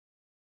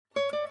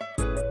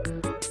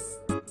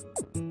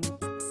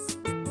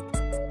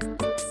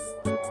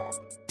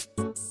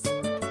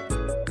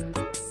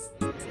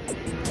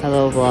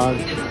Hello vlog.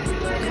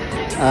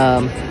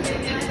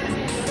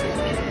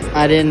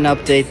 I didn't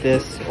update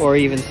this or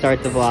even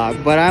start the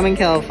vlog, but I'm in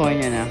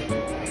California now.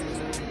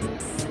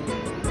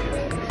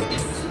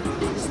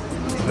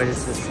 What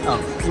is this? Oh,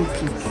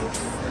 Pinky.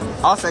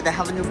 Also, they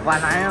have a new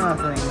banana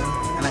thing,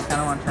 and I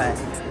kind of want to try it,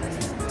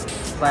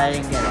 but I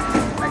didn't get it.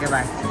 Okay,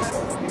 bye.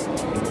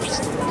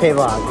 Okay,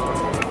 vlog.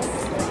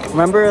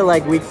 Remember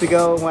like weeks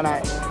ago when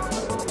I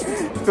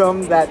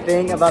filmed that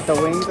thing about the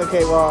wings?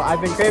 Okay, well, I've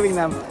been craving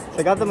them. So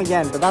I got them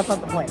again, but that's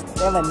not the point.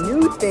 They have a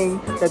new thing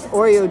that's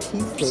Oreo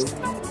cheesecake.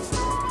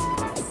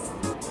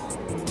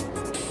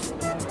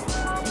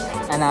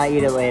 And I'll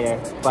eat it later,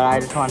 but I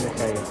just wanted to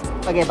show you.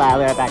 Okay, bye, I'll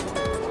be right back.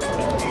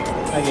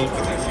 Okay.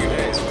 Within a few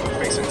days,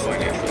 facing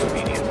financial and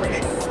media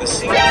pressure, the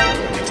CEO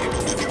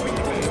continued to join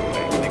the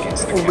bandwagon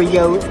against the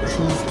Oreo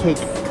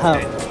cheesecake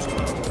cup.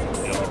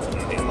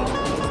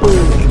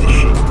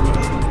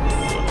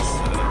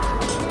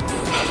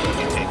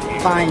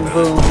 Fine,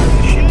 boom.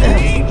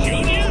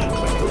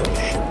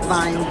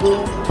 Fine,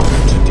 boom.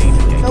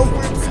 No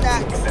fruit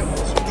snacks.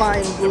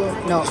 Fine, boom.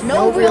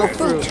 No real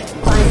fruit.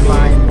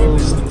 Fine, boom.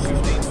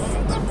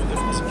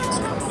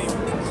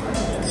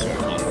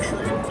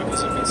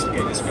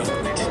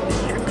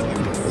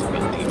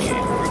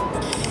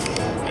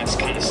 That's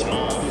kind of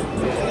small.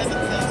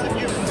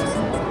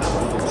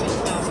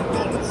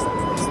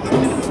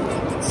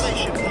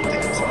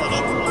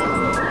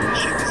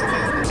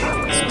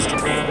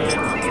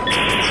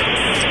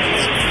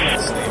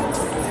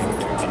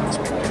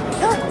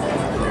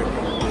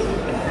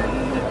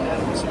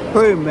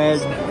 Pretty mad.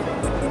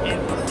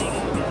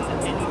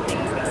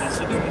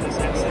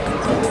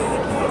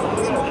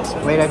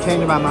 Wait, I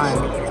changed my mind.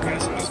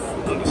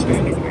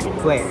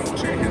 Wait.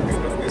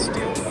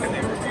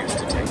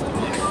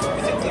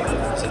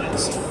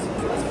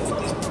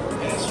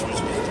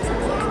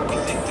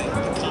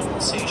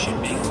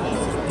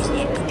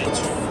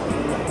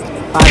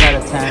 Five out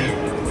of 10.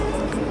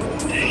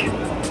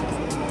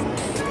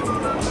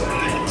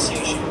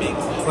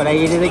 Would I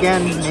eat it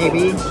again?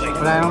 Maybe.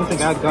 But I don't think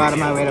I'd go out of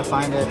my way to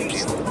find it.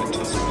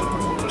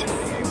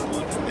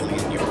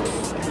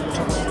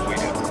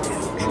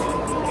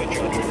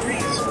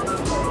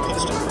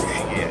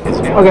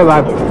 Okay,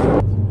 bye.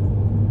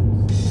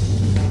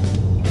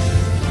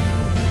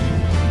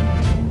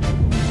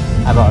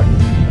 Hi, Bart.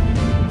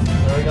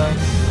 Where are we going?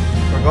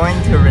 We're going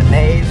to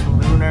Renee's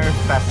Lunar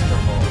Festival.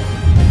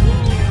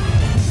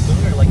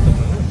 Lunar like the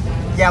moon?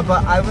 Yeah,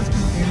 but I was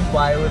confused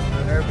why it was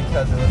lunar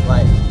because it was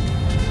like,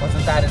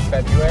 wasn't that in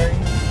February?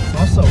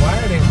 Also, why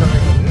are they throwing a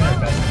Lunar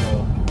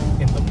Festival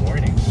in the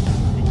morning?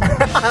 I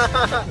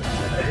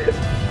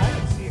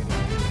didn't see it.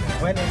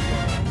 When is it?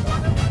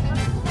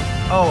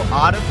 Oh,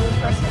 Autumn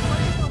Festival?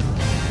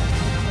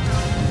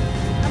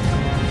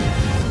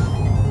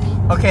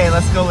 Okay,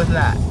 let's go with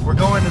that. We're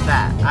going to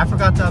that. I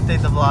forgot to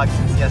update the vlog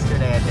since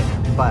yesterday I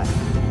didn't, but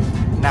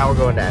now we're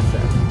going to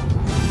SF.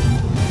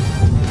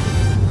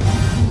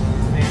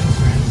 San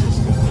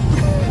Francisco.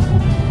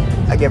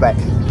 Okay, bye.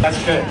 That's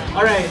good.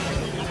 All right,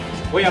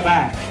 we are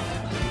back.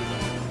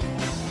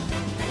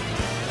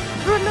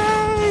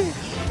 Renee!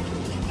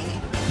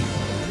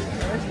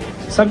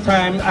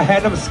 Sometimes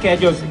ahead of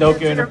schedule is no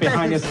good, or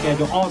behind the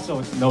schedule also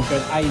is no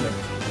good either.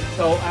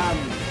 So,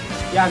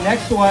 yeah,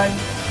 next one,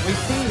 we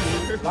see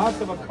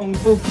lots of Kung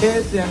Fu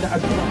kids and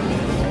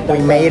We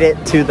made it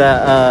to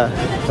the,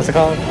 what's it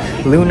called?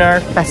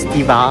 Lunar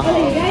Festival.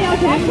 We're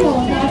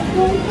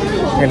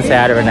gonna say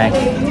hi to Renee.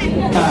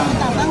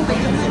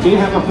 we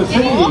have a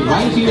facility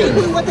right here.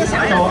 So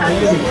are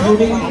you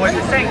recruiting? We're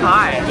just saying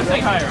hi. Just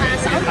saying hi, right?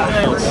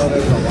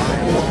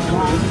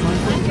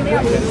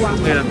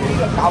 Yeah.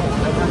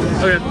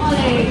 Okay.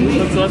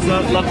 Let's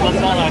not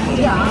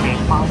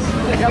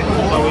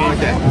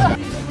okay.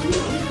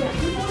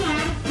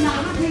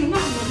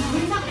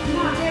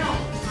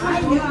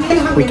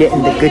 We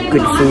getting the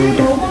good food.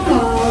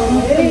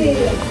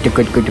 The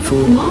good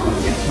food.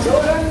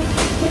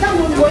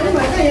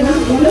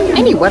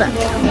 Annie, what up?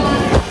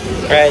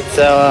 Alright,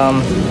 so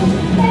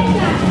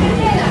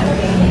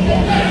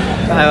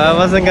I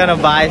wasn't gonna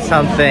buy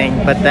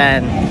something, but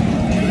then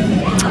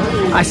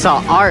I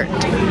saw art.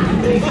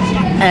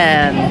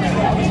 And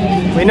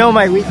we know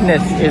my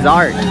weakness is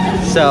art.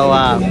 So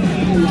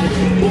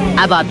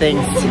I bought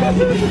things.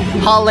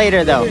 Haul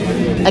later though.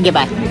 Okay,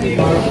 bye.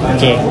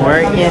 Okay,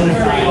 we're in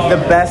the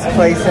best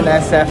place in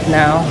SF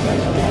now.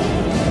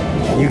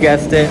 You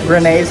guessed it,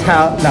 Renee's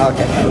house. No,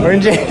 okay, we're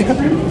in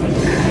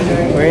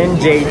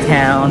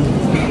J-Town.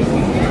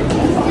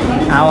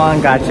 I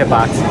want gotcha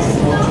boxes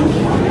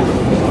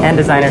and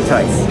designer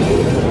toys.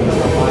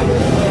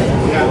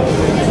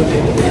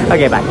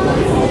 Okay, bye.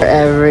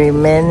 Every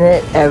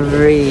minute,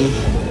 every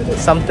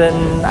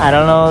something, I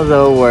don't know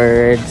the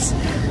words.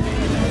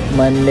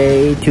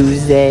 Monday,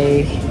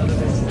 Tuesday.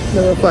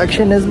 The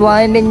reflection is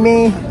blinding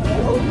me.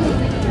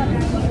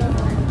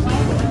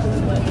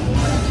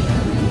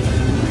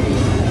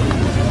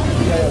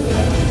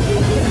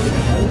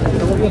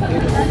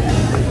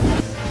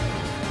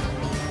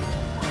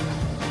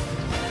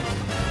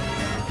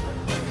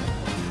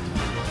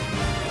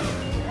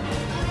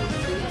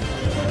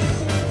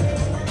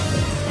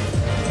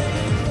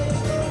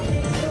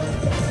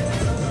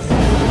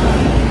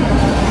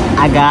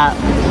 I got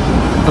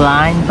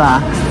blind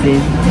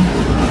boxes.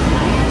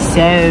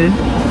 So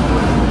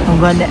I'm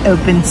going to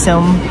open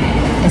some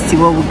and see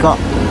what we got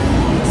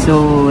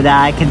so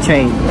that I can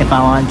trade if I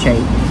want to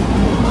trade.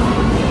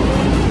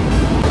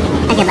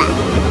 Okay, bye.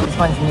 This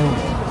one's new.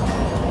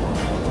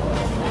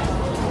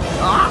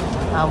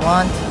 I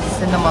want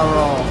cinema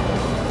roll.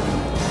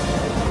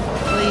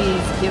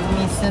 Please give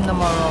me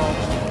cinema roll.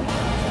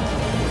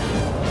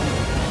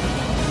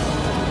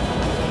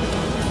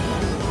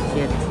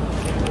 Shit.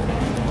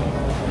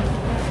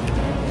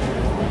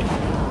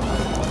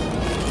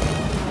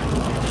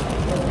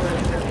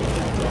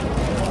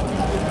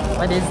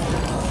 What is this?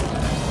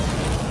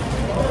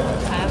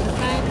 Time to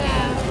find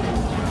out.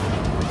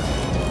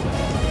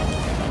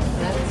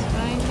 Let's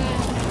find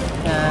out.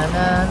 Na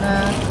na na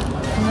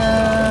na.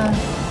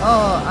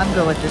 Oh, I'm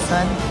good with this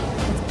one.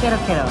 It's Kero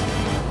Kero.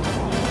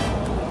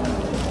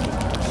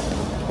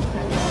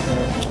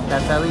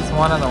 That's at least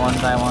one of the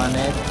ones I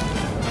wanted.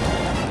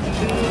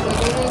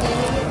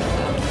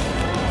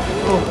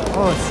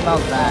 Oh, it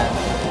smells bad.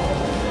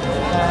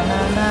 Na na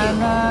na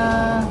na.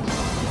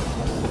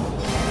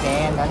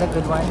 Okay, another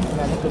good one.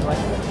 Another good one.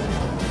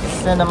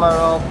 Cinema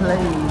roll,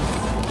 please.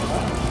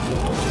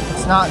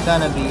 It's not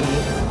gonna be,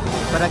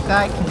 but a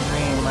guy can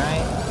dream,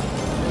 right?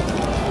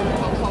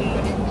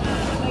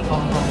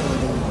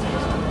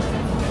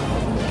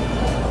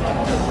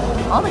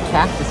 All the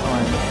cactus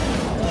ones.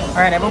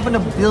 Alright, I've opened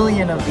 1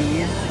 billion of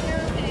these,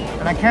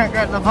 and I can't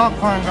get the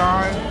popcorn,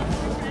 guys.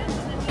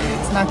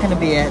 It's not gonna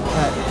be it,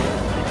 but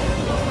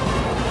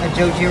a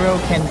Jojiro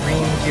can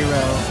dream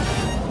Jiro.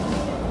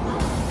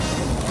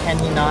 Can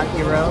you not,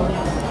 Jiro?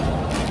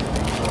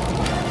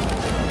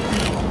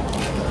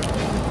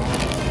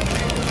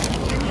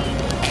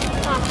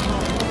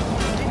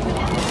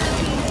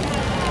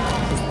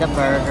 It's the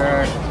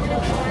burger.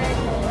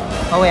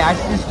 Oh wait, I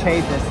should just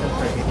trade this since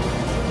we're here.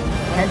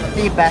 It's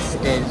the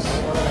besties.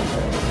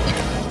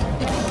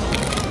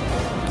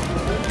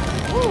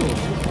 Ooh.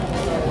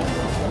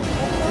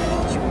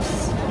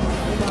 Juice.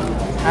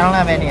 I don't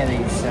have any of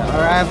these, so,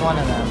 or I have one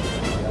of them.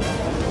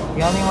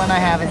 The only one I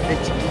have is the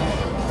chicken.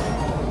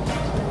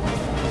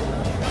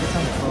 This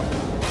one's cool.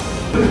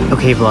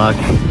 Okay, vlog.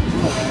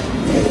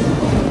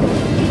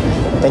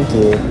 Thank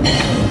you.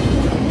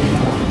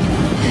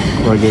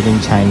 We're getting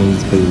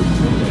Chinese food.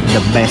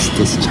 The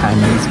bestest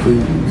Chinese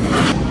food.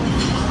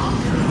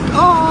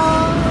 Oh!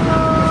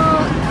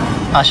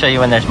 I'll show you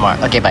when there's more.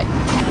 Okay, bye.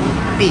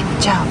 Beef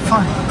chow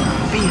fun.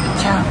 Beef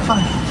chow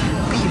fun.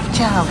 Beef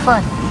chow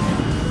fun.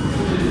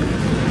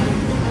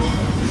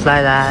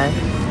 Fly die.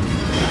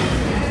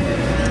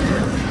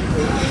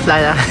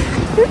 Fly die.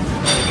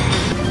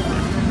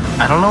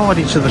 I don't know what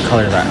each of the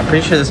colors are. I'm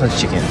pretty sure this one's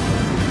chicken.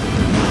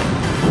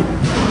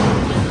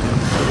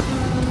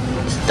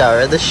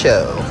 Star of the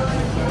show.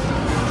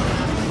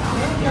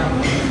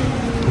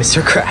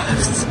 Mr.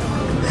 Krabs.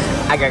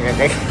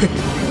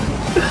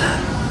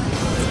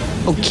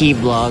 Okay,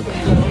 vlog.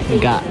 We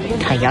got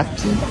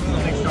taiyaki.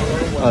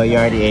 Oh, you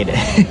already ate it.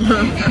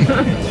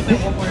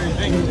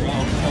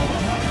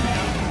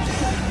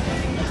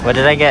 What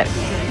did I get?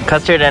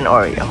 Custard and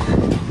Oreo.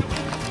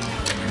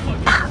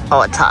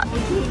 Oh, it's hot.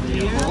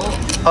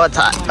 Oh, it's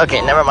hot.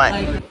 Okay, never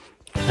mind.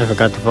 I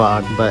forgot to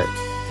vlog, but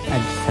I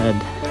just had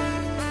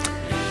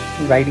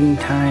writing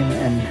time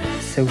and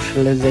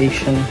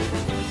socialization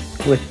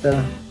with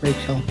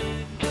Rachel.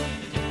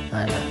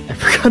 I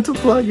forgot to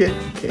vlog it.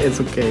 Okay, it's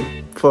okay.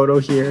 Photo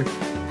here.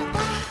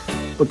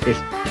 Okay,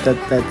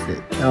 that's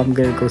it. Now I'm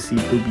gonna go see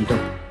Bubito.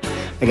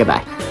 Okay,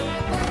 bye.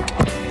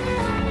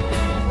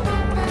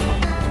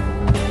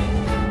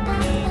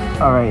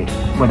 Alright,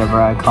 whatever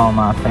I call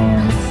my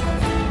fans.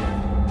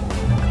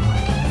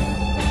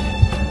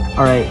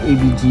 Alright,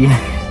 ABG.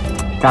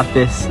 Got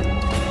this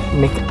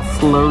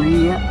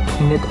McFlurry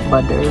peanut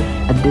butter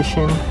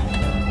edition.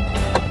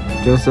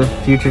 Joseph,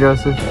 future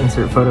Joseph,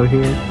 insert photo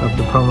here of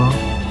the promo.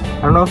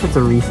 I don't know if it's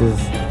a Reese's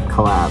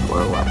collab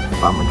or what,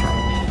 but I'm gonna try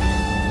it.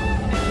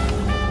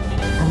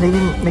 And they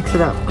didn't mix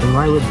it up, because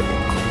why would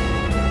they?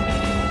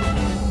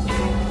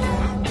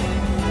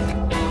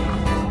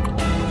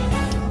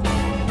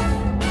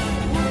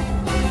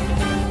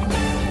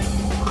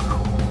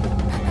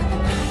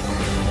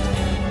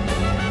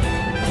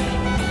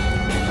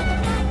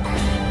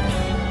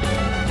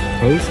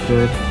 Tastes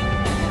good.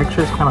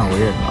 Texture's kind of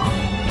weird though.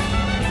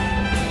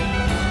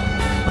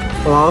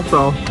 Well,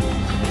 also,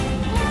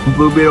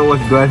 Blue Beetle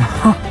was good.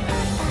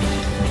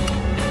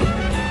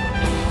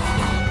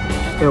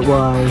 It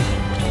was.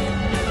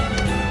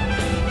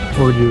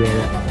 What would you rate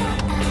it?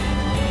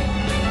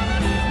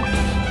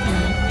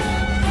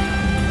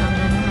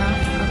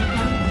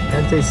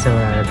 'I'd say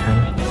 7 out of 10.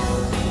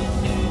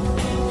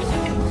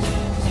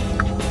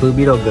 Blue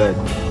Beetle good.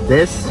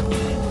 This,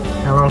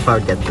 I don't know if I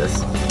would get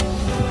this.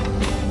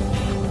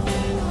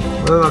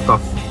 Really like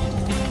off.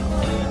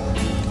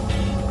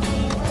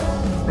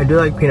 I do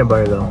like peanut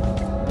butter though.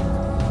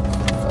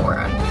 4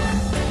 out of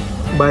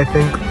 10. But I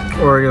think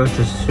Oreo is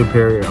just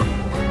superior.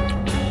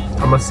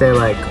 I'm gonna say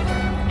like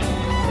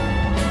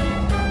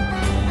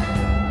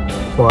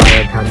 4 out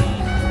of 10.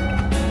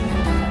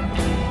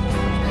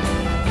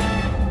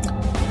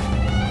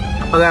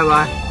 Okay,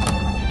 bye.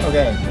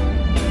 Okay.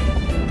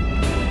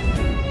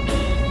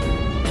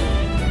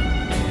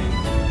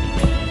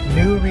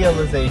 New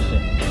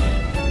realization.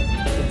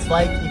 It's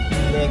like if you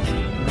mix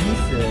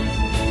Reese's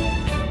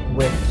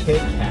with Kit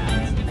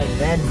Kats and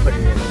then put it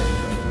in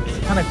there. It's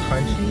kind of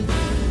crunchy,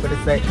 but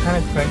it's that kind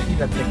of crunchy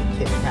that's like a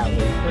Kit Kat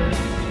wafer.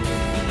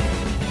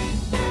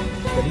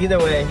 But either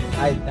way,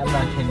 I'm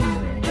not changing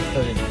the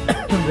rating. I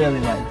still really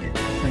like it.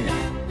 So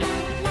yeah.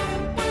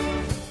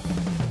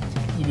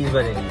 It is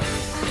what it is.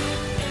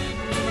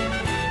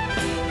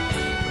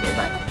 Okay,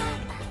 bye.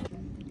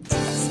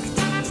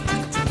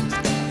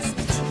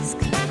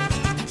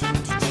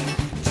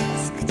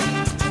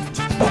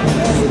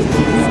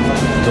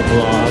 The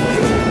vlog.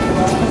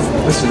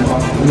 Listen, you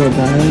know what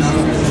that is?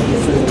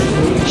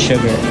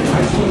 Sugar.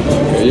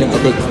 Yeah,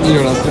 but you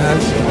know what else that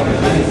is?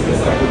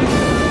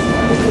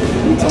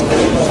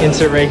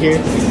 Insert right here.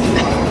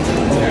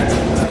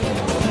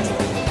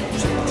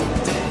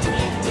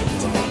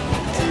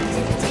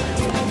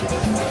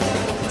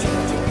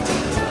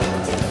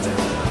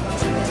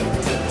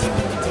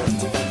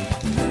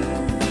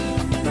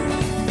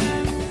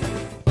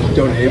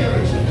 Don't hate.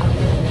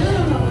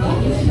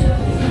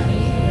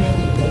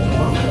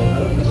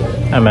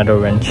 I'm at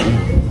Orange.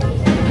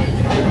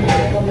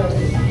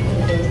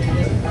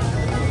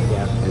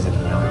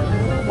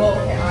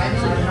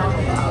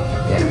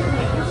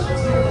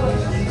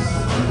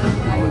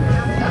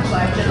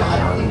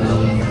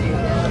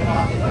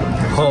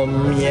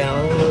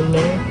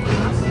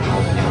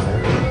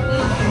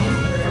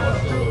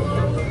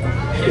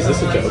 Is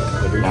this a joke?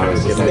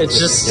 It's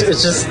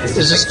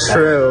just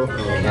true.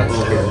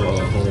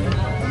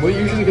 What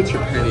usually gets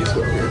your panties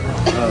wet here?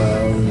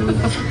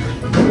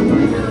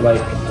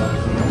 Like,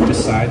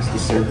 besides the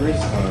servers,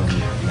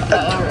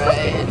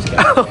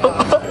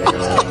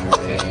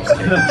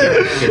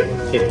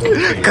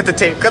 Cut the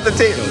tape, cut the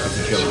tape.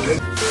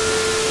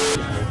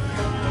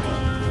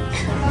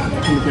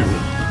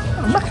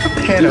 I'm not gonna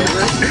pan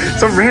over.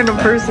 Some random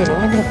person.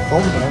 I'm not gonna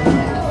film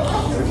them.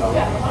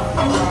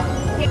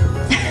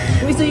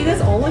 Wait, so you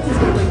guys all want to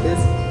speak like this?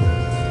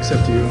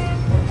 Except you.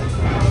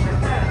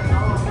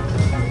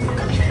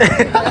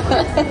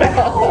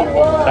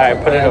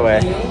 Alright, put it away.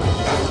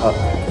 Oh,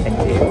 thank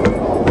you.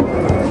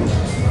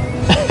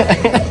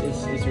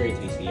 it's very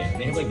tasty. Yeah,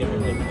 they have like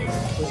different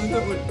flavors. Wasn't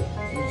that what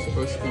you're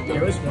supposed to be doing?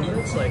 There was one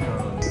that's like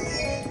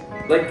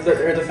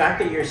the fact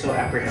that you're so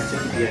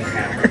apprehensive to be on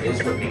camera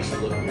is what makes you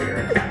look weird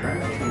on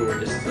camera. If you were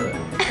just to,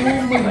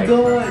 Oh my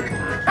god!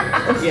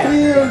 yeah,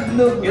 you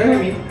know what I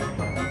mean?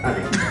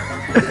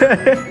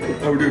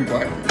 Oh, we're doing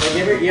black. Like,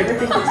 you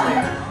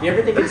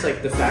ever think it's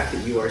like the fact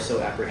that you are so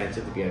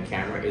apprehensive to be on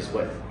camera is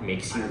what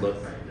makes you look,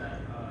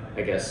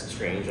 I guess,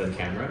 strange on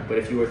camera. But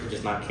if you were to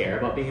just not care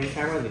about being on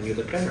camera, then you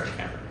look better on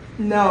camera.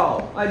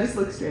 No, I just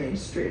look strange,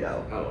 straight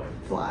out. Oh,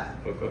 Flat.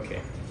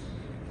 okay.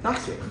 Not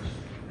strange.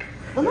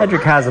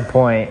 Hedrick has a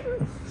point.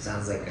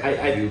 Sounds like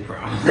I you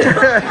problem.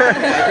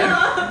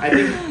 I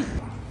think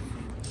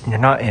You're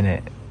not in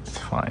it. It's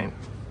fine.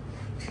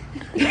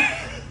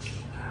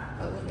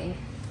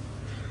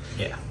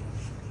 Yeah.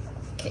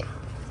 Okay.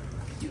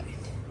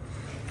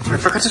 I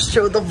forgot to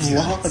show the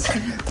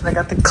vlog. I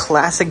got the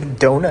classic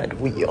donut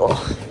wheel.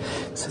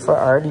 So far,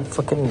 I already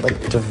fucking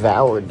like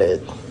devoured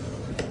it.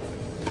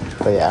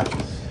 But yeah.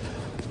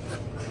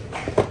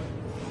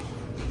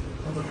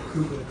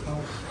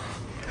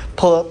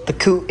 Pull up the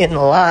coot in the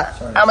lot.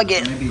 I'ma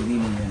get. Maybe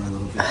leaning in a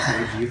little bit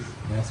towards you.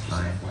 That's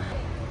fine.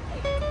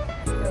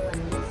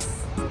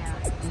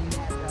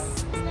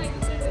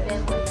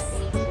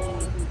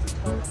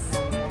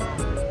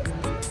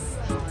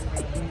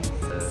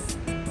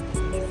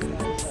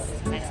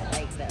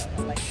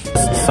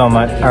 So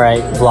much.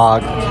 Alright,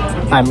 vlog.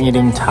 I'm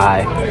eating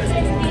Thai. Do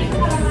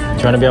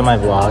you want to be on my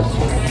vlog?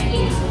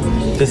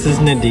 This is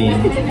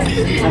Nadine.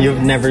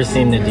 You've never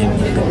seen Nadine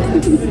before.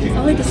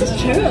 Oh, wait, this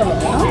is true.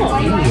 Oh.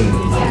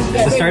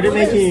 I started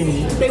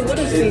making... They would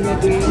have seen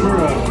Nadine.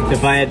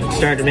 If I had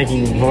started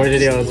making more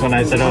videos when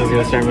I said I was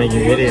going to start making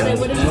They videos.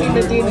 would have seen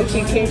Nadine if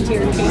she came to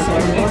your queso.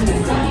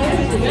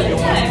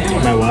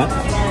 My what?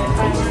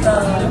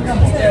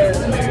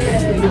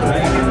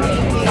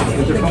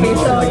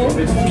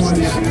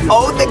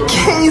 Oh, the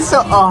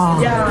queso! Oh.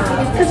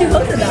 Yeah, because you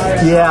posted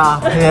that.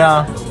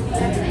 Yeah.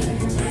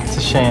 It's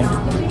a shame.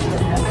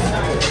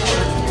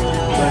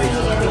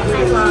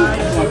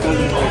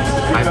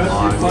 I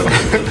vlog.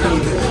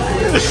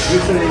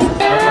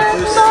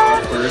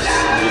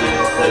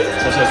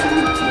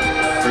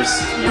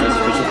 first year as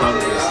official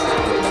podcast.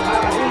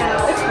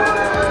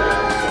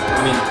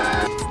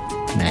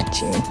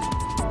 Matching.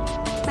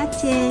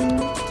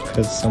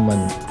 Because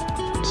someone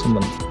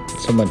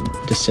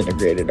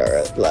disintegrated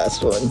our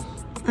last one.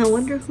 I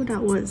wonder who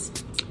that was.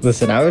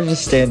 Listen, I was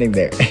just standing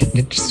there and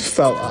it just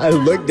fell. I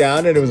looked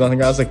down and it was on the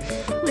ground. I was like,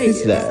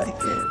 who's that?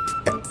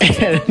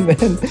 And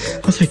then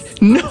I was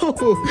like, no,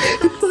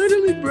 it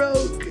finally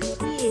broke.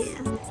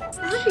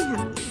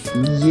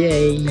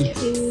 Yay.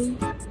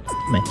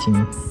 Matching.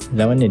 Is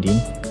that one Nadine?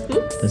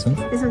 This one?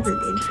 This one's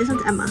Nadine. This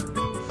one's Emma.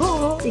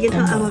 Oh. You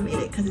can tell Emma made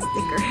it because it's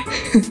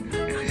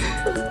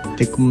thicker.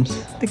 Tickums.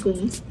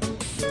 Tickums.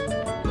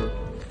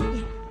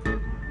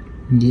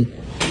 Yeah.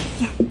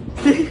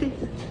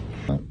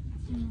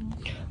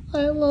 I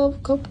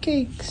love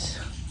cupcakes.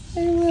 I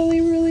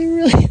really, really,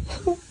 really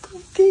love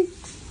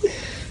cupcakes.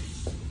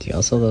 Do you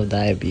also love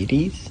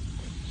diabetes?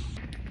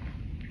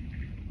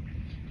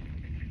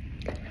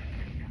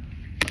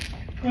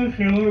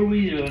 Okay, what are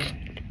we doing?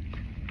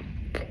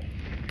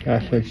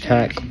 Traffic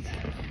check.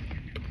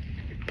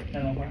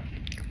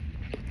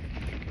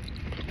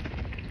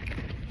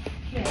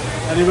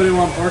 Anybody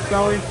want pork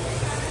belly?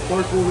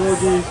 Pork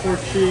bulgogi, pork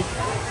cheek,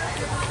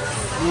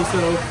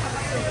 miso.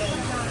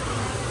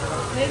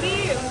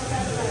 Maybe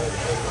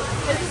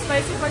it's a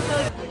spicy pork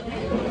belly.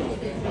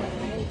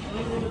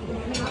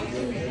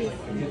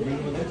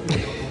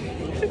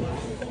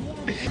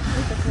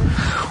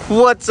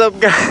 What's up,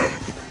 guys?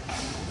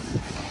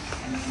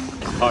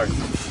 Hard.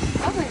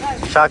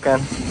 Shotgun.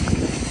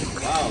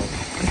 Wow.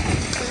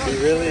 He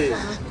really.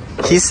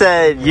 He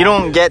said you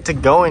don't get to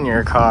go in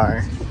your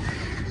car.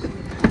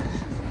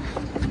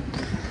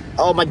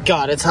 Oh my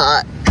god, it's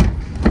hot.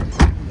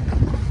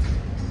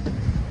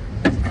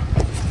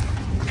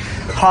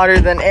 Hotter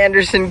than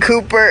Anderson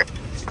Cooper.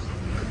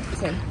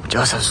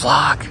 Joseph's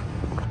vlog.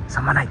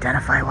 Someone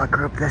identify what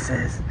group this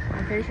is.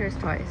 I'm pretty sure it's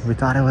Twice. We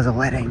thought it was a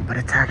wedding, but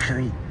it's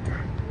actually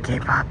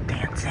K-pop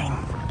dancing.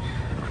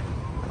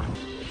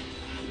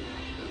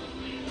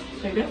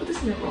 Are you gonna put this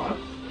in your vlog?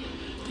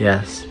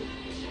 Yes.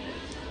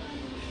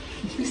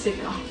 Please take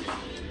it off.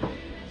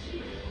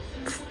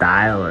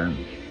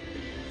 Styling.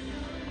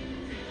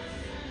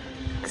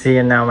 See,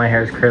 and now my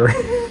hair's curly.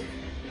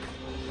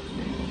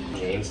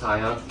 James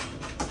Haya.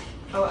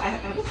 Oh, I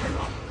have to turn it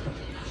off.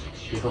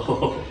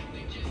 Yo.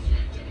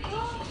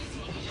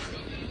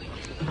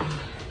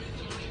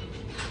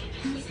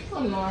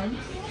 Alarm.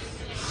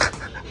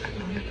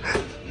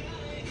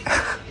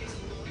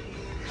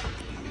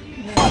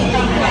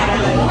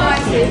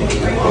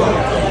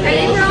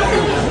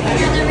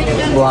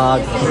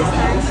 Vlog.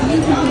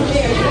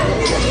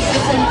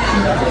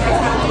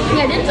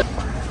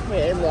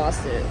 Wait, I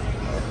lost it.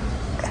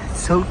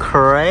 So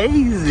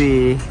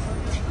crazy.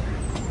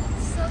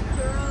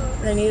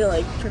 I need to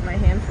like put my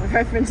hand for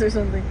reference or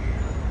something.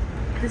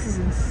 This is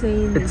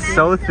insane. It's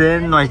so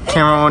thin, my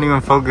camera won't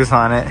even focus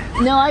on it.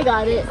 No, I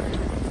got it.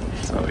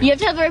 You have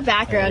to have the right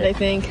background, I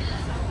think.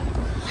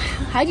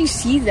 How'd you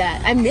see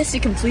that? I missed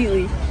it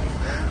completely.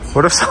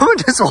 What if someone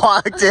just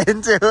walked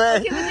into it?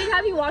 Okay, but they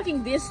have you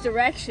walking this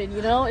direction,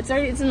 you know? It's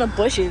in the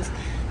bushes.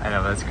 I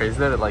know, but it's crazy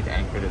that it like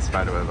anchored a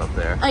spider web up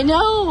there. I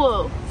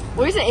know!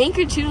 Where's the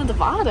anchor to at the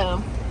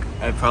bottom?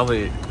 I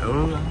probably.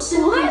 Oh.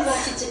 Soon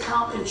converted to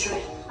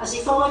carpentry as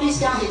he followed his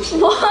dad into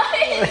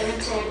the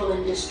table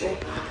industry.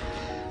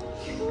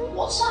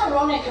 What's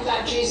ironic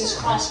about Jesus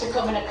Christ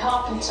becoming a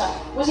carpenter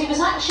was he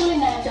was actually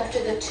named after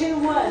the two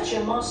words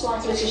you're most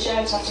likely to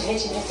shout after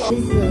hitting your thumb.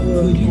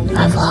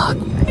 Hi vlog.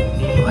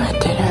 We're at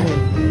dinner.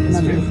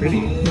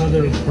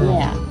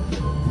 Yeah.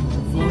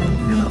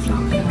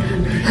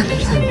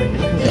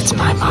 It's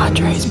my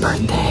Madre's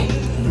birthday.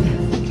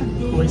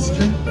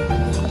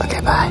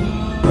 Okay, bye.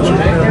 I don't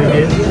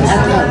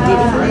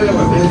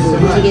know,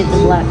 did you get the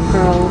black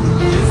pearl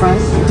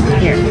front?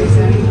 Here.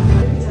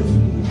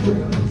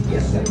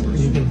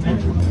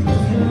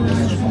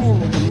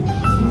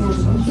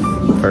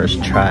 First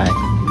try.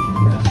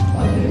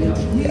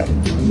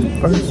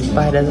 First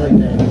bite of the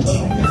day.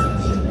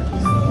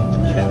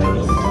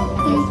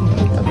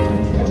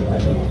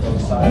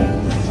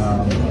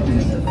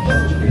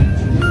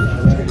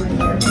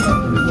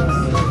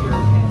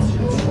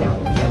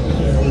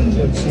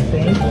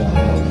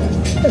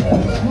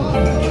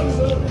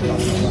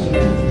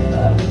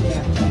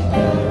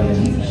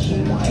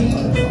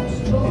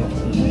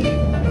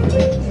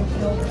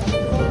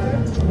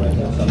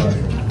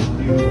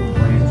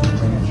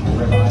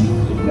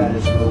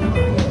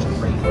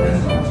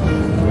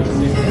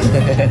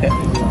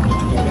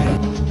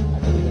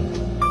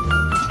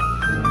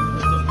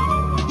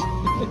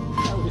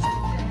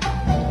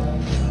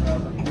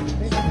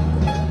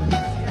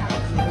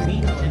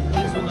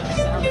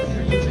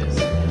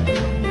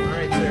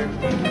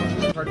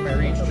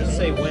 Just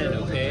say when,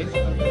 okay?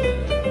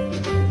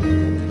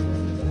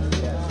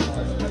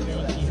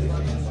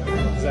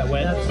 Is that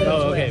when?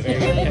 Oh, okay, very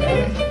good.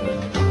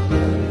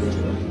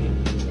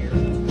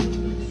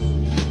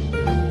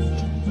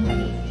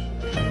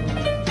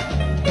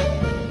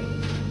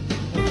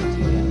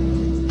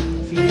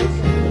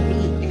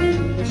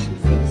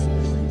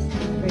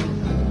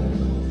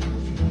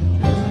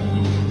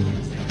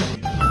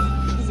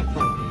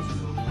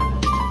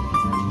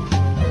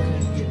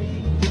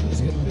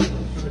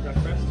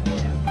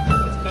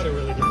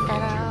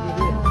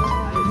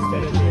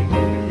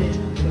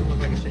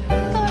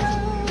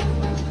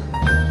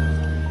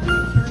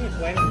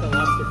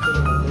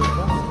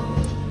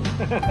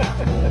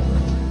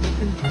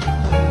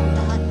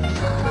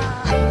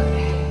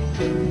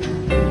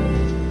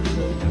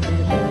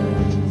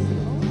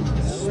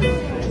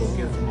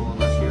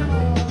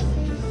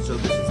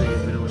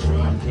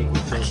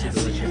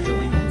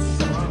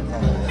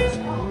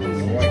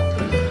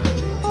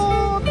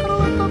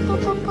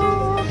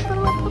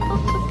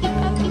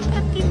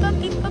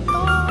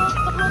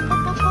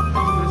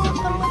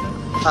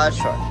 South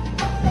Shore.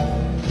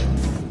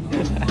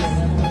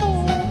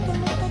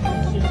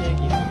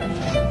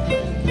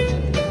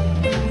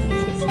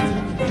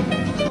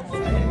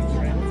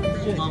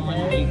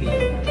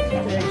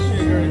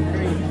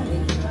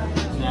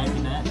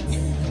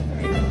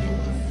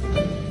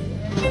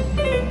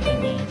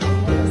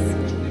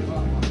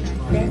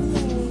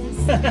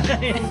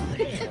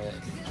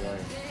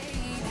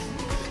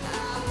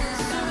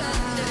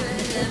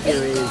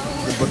 Here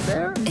is the book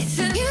there.